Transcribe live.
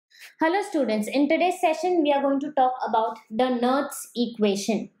Hello students, in today's session we are going to talk about the Nernst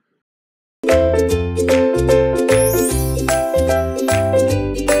equation.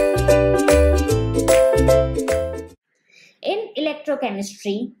 In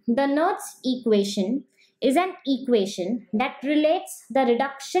electrochemistry, the Nernst equation is an equation that relates the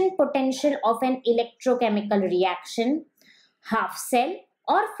reduction potential of an electrochemical reaction, half cell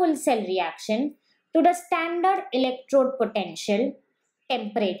or full cell reaction, to the standard electrode potential,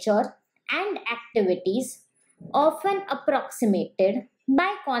 temperature and activities, often approximated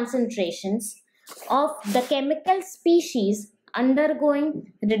by concentrations of the chemical species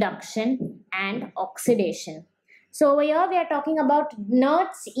undergoing reduction and oxidation. So over here we are talking about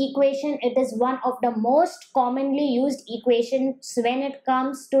Nernst equation. It is one of the most commonly used equations when it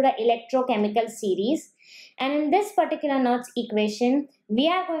comes to the electrochemical series. And in this particular Nernst equation, we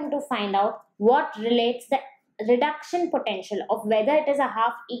are going to find out what relates the reduction potential of whether it is a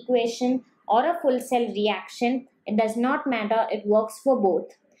half equation or a full cell reaction. It does not matter, it works for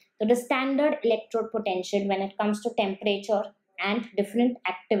both. So the standard electrode potential when it comes to temperature and different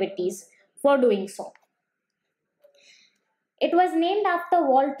activities for doing so. It was named after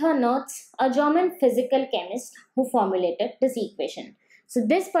Walter Nernst, a German physical chemist who formulated this equation. So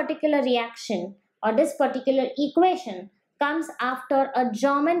this particular reaction or this particular equation comes after a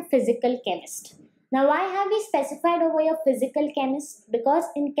German physical chemist. Now why have we specified over here physical chemist? Because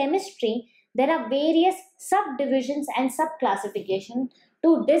in chemistry there are various subdivisions and subclassification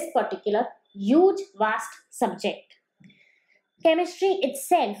to this particular huge vast subject. Chemistry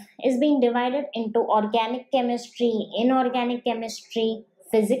itself is being divided into organic chemistry, inorganic chemistry,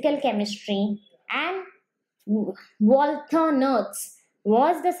 physical chemistry, and Walter Nernst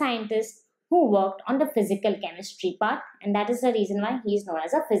was the scientist who worked on the physical chemistry part, and that is the reason why he is known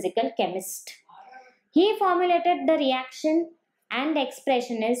as a physical chemist. He formulated the reaction, and the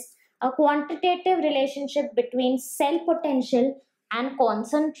expression is a quantitative relationship between cell potential and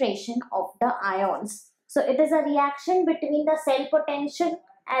concentration of the ions. So it is a reaction between the cell potential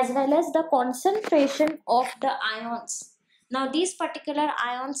as well as the concentration of the ions. Now these particular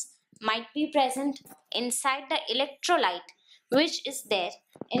ions might be present inside the electrolyte which is there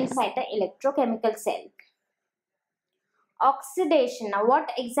inside the electrochemical cell. Oxidation. Now what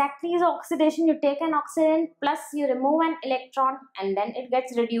exactly is oxidation? You take an oxidant plus you remove an electron and then it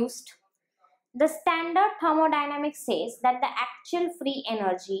gets reduced. The standard thermodynamics says that the actual free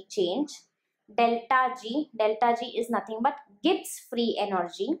energy change delta G is nothing but Gibbs free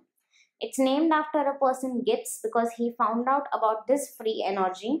energy. It's named after a person Gibbs because he found out about this free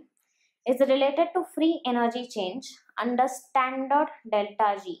energy. Is related to free energy change under standard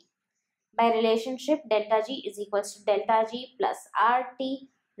delta G. By relationship, delta G is equals to delta G plus RT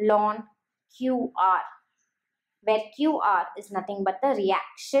ln QR, where QR is nothing but the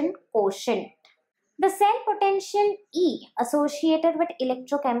reaction quotient. The cell potential E associated with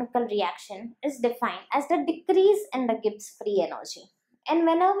electrochemical reaction is defined as the decrease in the Gibbs free energy. And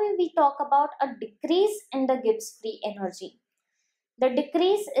whenever we talk about a decrease in the Gibbs free energy, the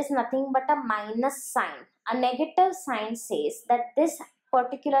decrease is nothing but a minus sign. A negative sign says that this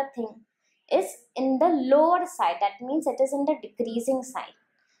particular thing is in the lower side. That means it is in the decreasing side.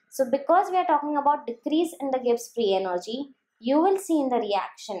 So because we are talking about decrease in the Gibbs free energy, you will see in the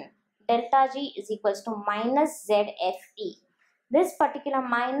reaction delta G is equals to minus ZFE. This particular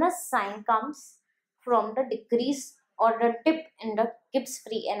minus sign comes from the decrease or the dip in the Gibbs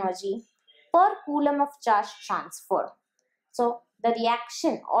free energy per coulomb of charge transfer. So the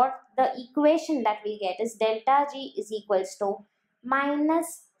reaction or the equation that we get is delta G is equals to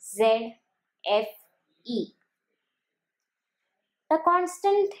minus ZFE. The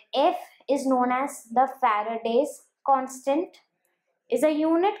constant F is known as the Faraday's constant, is a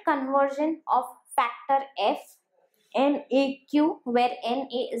unit conversion of factor F, NAQ, where Na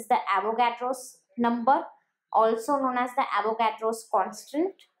is the Avogadro's number, also known as the Avogadro's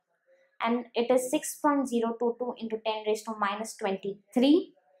constant, and it is 6.022 into 10 raised to minus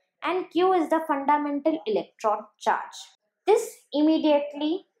 23, and Q is the fundamental electron charge. This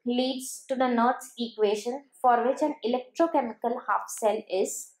immediately leads to the Nernst equation, for which an electrochemical half cell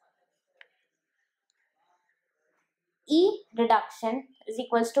is E reduction is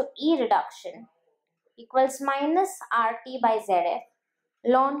equals to E reduction equals minus RT by ZF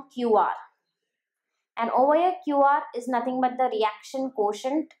ln QR. And over here QR is nothing but the reaction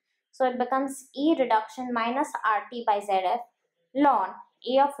quotient. So it becomes E reduction minus RT by ZF ln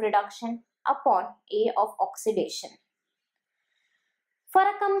A of reduction upon A of oxidation. For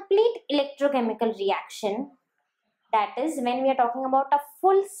a complete electrochemical reaction, that is when we are talking about a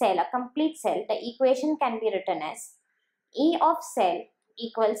full cell, a complete cell, the equation can be written as E of cell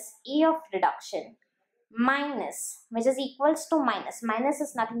equals E of reduction minus, which is equals to minus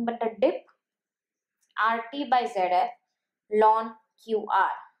is nothing but the dip RT by ZF ln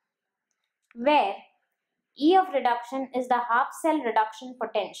QR, where E of reduction is the half cell reduction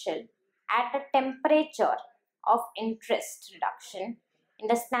potential at the temperature of interest reduction in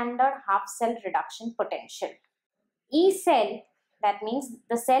the standard half cell reduction potential. Ecell, that means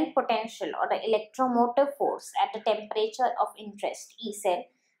the cell potential or the electromotive force at the temperature of interest, Ecell,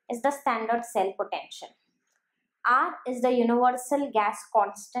 is the standard cell potential. R is the universal gas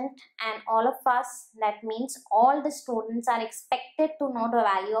constant, and all of us, that means all the students, are expected to know the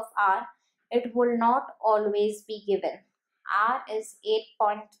value of R. It will not always be given. R is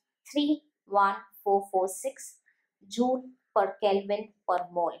 8.31446 Joule per Kelvin per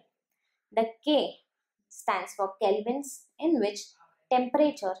mole. The K stands for kelvins, in which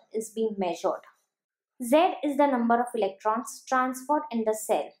temperature is being measured. Z is the number of electrons transferred in the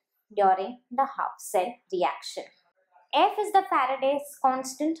cell during the half cell reaction. F is the Faraday's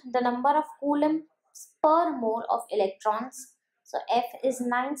constant, the number of coulombs per mole of electrons. So F is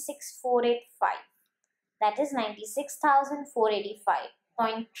 96485, that is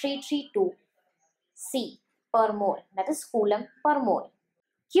 96,485.332 C per mole, that is coulomb per mole.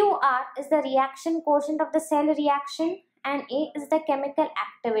 QR is the reaction quotient of the cell reaction, and A is the chemical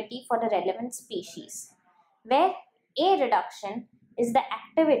activity for the relevant species, where A reduction is the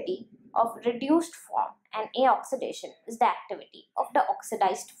activity of reduced form and A oxidation is the activity of the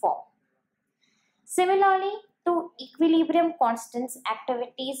oxidized form. Similarly to equilibrium constants,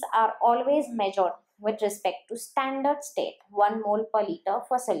 activities are always measured with respect to standard state, 1 mole per liter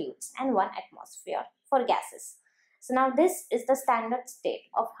for solutes and 1 atmosphere for gases. So now this is the standard state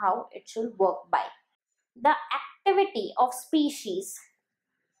of how it should work by. The activity of species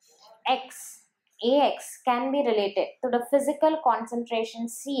X, AX, can be related to the physical concentration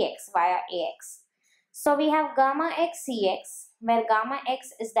CX via AX. So we have gamma X CX, where gamma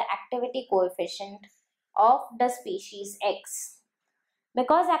X is the activity coefficient of the species X.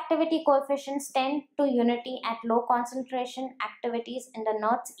 Because activity coefficients tend to unity at low concentration, activities in the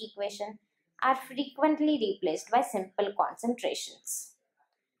Nernst equation are frequently replaced by simple concentrations.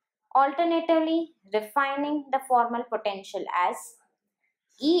 Alternatively, refining the formal potential as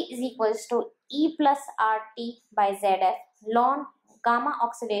E is equals to E plus RT by ZF ln gamma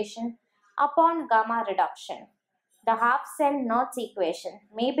oxidation upon gamma reduction. The half cell Nernst equation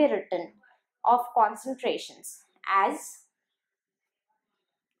may be written of concentrations as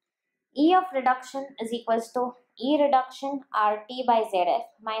E of reduction is equals to E reduction RT by ZF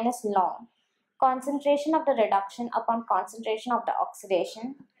minus ln concentration of the reduction upon concentration of the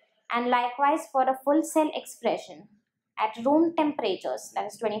oxidation, and likewise for a full cell expression at room temperatures, that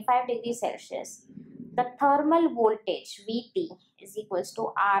is 25 degrees Celsius, the thermal voltage Vt is equals to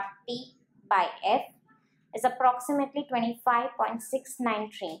RT by F is approximately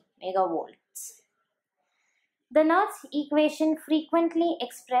 25.693 megavolts. The Nernst equation frequently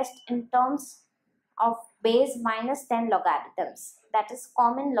expressed in terms of base minus 10 logarithms, that is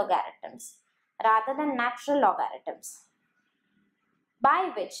common logarithms, rather than natural logarithms,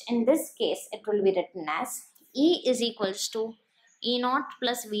 by which in this case it will be written as E is equals to E naught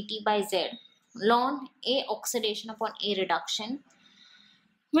plus Vt by Z ln A oxidation upon A reduction,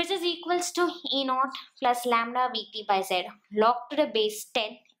 which is equals to E naught plus lambda Vt by Z log to the base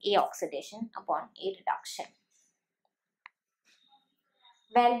 10 A oxidation upon A reduction.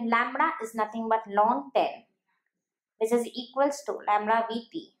 Well, lambda is nothing but ln 10, which is equals to lambda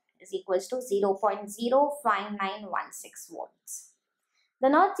Vt is equals to 0.05916 volts. The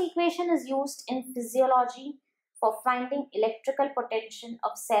Nernst equation is used in physiology for finding electrical potential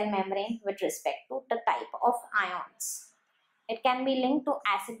of cell membrane with respect to the type of ions. It can be linked to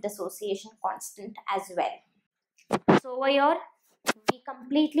acid dissociation constant as well. So over here, we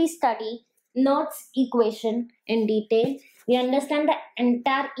completely study Nernst equation in detail. We understand the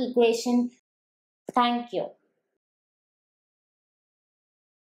entire equation. Thank you.